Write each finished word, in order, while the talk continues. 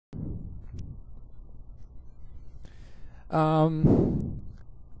Um,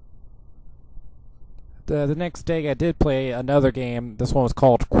 the next day I did play another game. This one was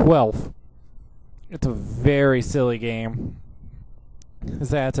called Quelf. It's a very silly game.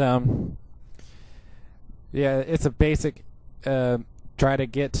 Is that yeah, it's a basic try to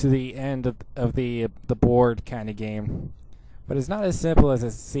get to the end of the board kind of game, but it's not as simple as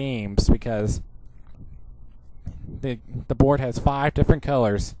it seems because the board has 5 different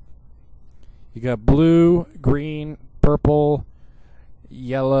colors. You got blue, green, purple,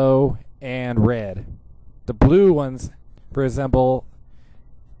 yellow, and red. The blue ones resemble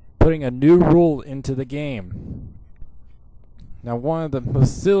putting a new rule into the game. Now, one of the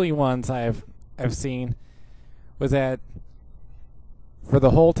most silly ones I've seen was that for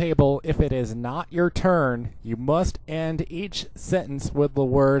the whole table, if it is not your turn, you must end each sentence with the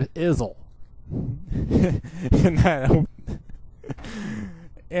word "izzle."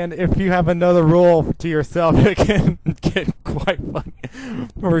 And if you have another rule to yourself, it can get quite funny.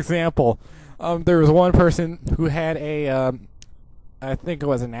 For example, there was one person who had a, I think it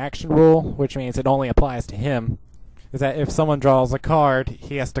was an action rule, which means it only applies to him, is that if someone draws a card,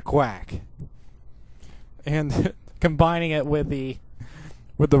 he has to quack. And combining it with the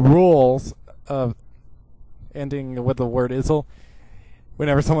rules of ending with the word "izzle,"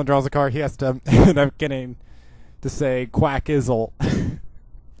 whenever someone draws a card, he has to end up getting to say "quack izzle."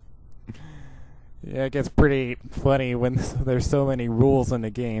 Yeah, it gets pretty funny when there's so many rules in the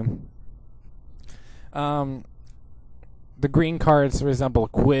game. The green cards resemble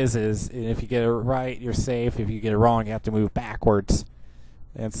quizzes, and if you get it right, you're safe. If you get it wrong, you have to move backwards.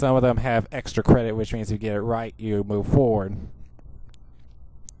 And some of them have extra credit, which means if you get it right, you move forward.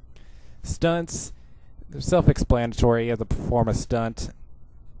 Stunts, they're self-explanatory. You have to perform a stunt,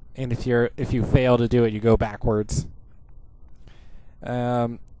 and if you fail to do it, you go backwards.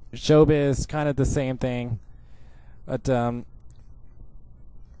 Showbiz, kind of the same thing, but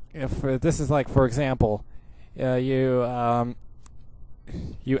if this is like, for example, you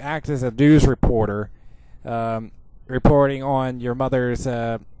act as a news reporter, reporting on your mother's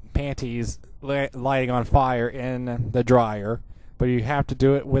panties lighting on fire in the dryer, but you have to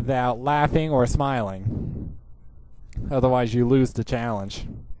do it without laughing or smiling. Otherwise, you lose the challenge.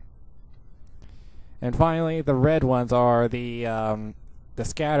 And finally, the red ones are the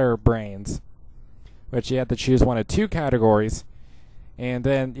scatter brains, which you have to choose one of 2 categories, and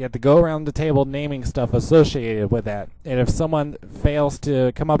then you have to go around the table naming stuff associated with that. And if someone fails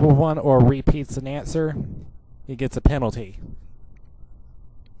to come up with one or repeats an answer, he gets a penalty.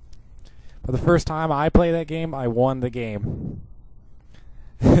 But the first time I played that game, I won the game.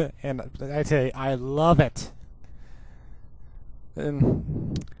 And I tell you, I love it.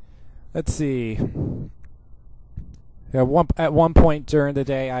 And let's see. At one point during the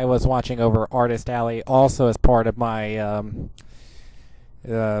day, I was watching over Artist Alley, also as part of my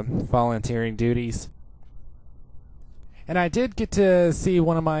volunteering duties. And I did get to see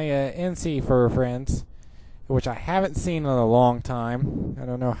one of my NC fur friends, which I haven't seen in a long time. I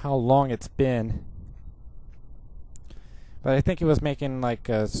don't know how long it's been. But I think he was making like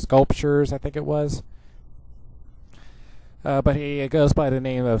sculptures, I think it was. But he goes by the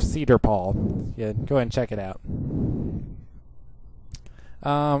name of Cedar Paul. Yeah, go ahead and check it out.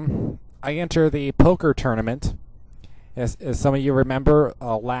 I enter the poker tournament. As some of you remember,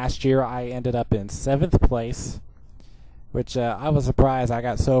 last year I ended up in 7th place, which I was surprised I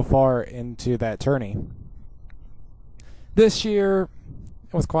got so far into that tourney. This year,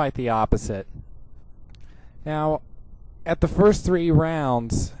 it was quite the opposite. Now, at the first 3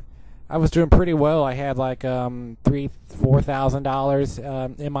 rounds, I was doing pretty well. I had like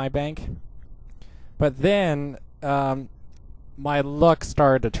 $4,000 in my bank. But then my luck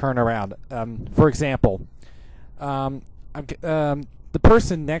started to turn around. For example, the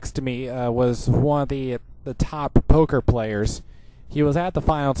person next to me was one of the top poker players. He was at the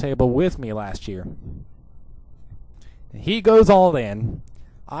final table with me last year. He goes all in.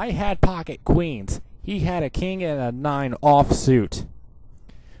 I had pocket queens. He had a king and a 9 offsuit.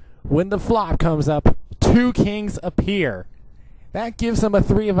 When the flop comes up, 2 kings appear. That gives him a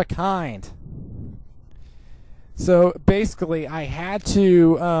 3 of a kind. So basically, I had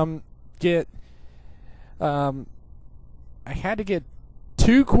to get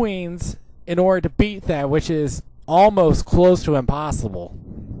 2 queens in order to beat that, which is almost close to impossible.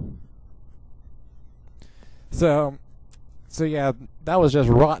 So yeah, that was just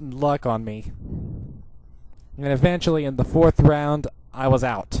rotten luck on me. And eventually, in the 4th round, I was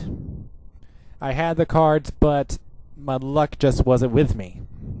out. I had the cards, but my luck just wasn't with me.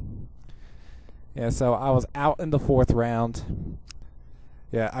 Yeah, so I was out in the 4th round.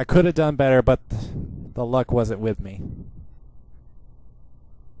 Yeah, I could have done better, but the luck wasn't with me.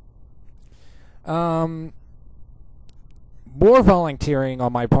 Um, More volunteering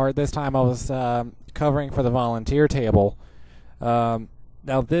on my part. This time I was covering for the volunteer table. Now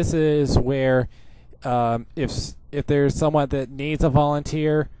this is where if there's someone that needs a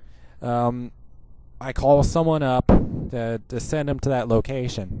volunteer, I call someone up to send them to that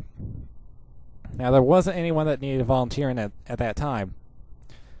location. Now there wasn't anyone that needed volunteering at that time,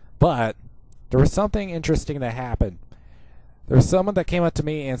 but there was something interesting that happened. There was someone that came up to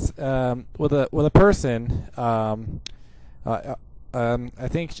me and with a person. I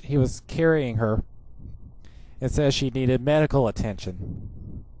think he was carrying her. It says she needed medical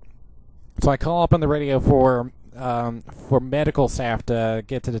attention. So I call up on the radio for medical staff to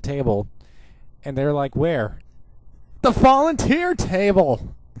get to the table, and they're like, "Where?" The volunteer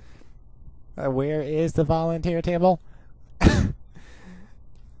table. Where is the volunteer table?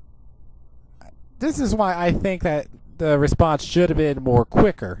 This is why I think that the response should have been more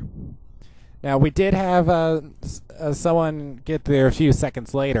quicker. Now, we did have someone get there a few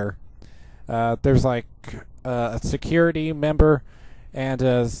seconds later. There's like a security member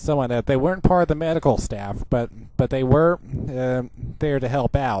and someone that they weren't part of the medical staff, but they were there to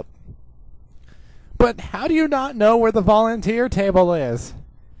help out. But how do you not know where the volunteer table is?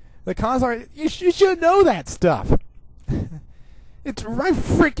 The cons are, you should know that stuff. It's right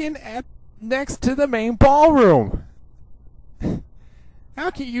freaking next to the main ballroom.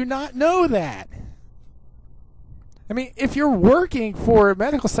 How can you not know that? I mean, if you're working for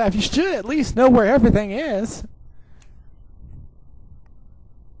medical staff, you should at least know where everything is.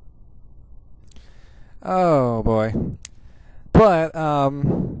 Oh boy. But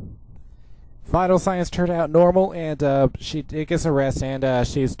vital signs turned out normal, and she did get some rest, and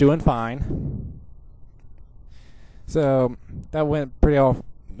she's doing fine. So that went pretty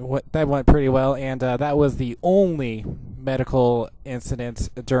well, and that was the only medical incident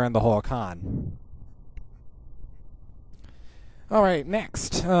during the whole con. All right,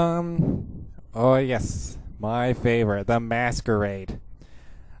 next. Oh yes, my favorite, the masquerade.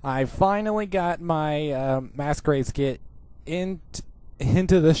 I finally got my masquerade skit into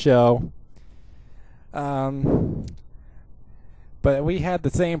the show. But we had the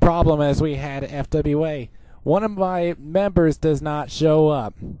same problem as we had at FWA. One of my members does not show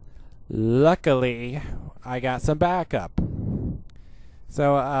up. Luckily, I got some backup.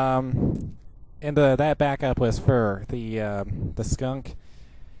 So, and that backup was Fur, the skunk.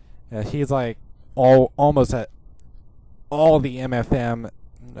 He's like almost at all the MFM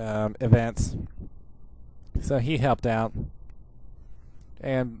events. So he helped out.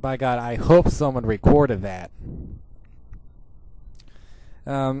 And by God, I hope someone recorded that.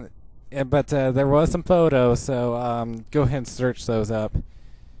 But there was some photos, so go ahead and search those up.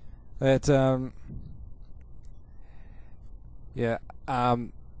 But yeah.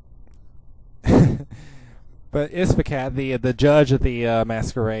 But Ispacat, the judge of the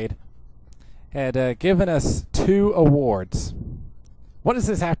masquerade, had given us 2 awards. What does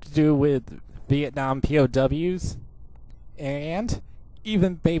this have to do with Vietnam POWs? And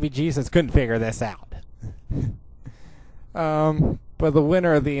even Baby Jesus couldn't figure this out. But the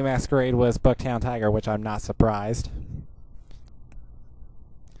winner of the masquerade was Bucktown Tiger, which I'm not surprised.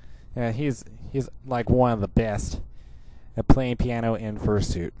 Yeah, he's like one of the best at playing piano in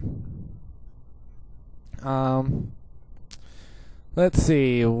fursuit. Let's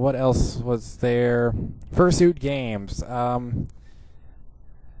see, what else was there? Fursuit games.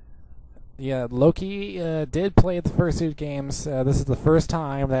 Yeah, Loki did play at the Fursuit games. This is the first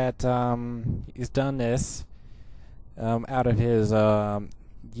time that he's done this out of his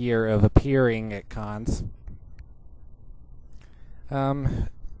year of appearing at cons.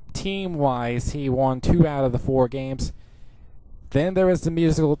 Team-wise, he won 2 out of the 4 games. Then there was the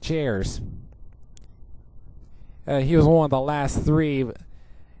musical chairs. He was one of the last 3,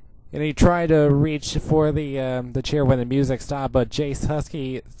 and he tried to reach for the chair when the music stopped, but Jace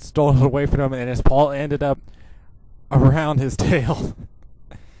Husky stole it away from him, and his paw ended up around his tail,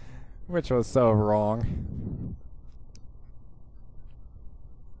 which was so wrong.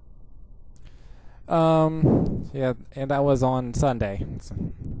 Yeah, and that was on Sunday.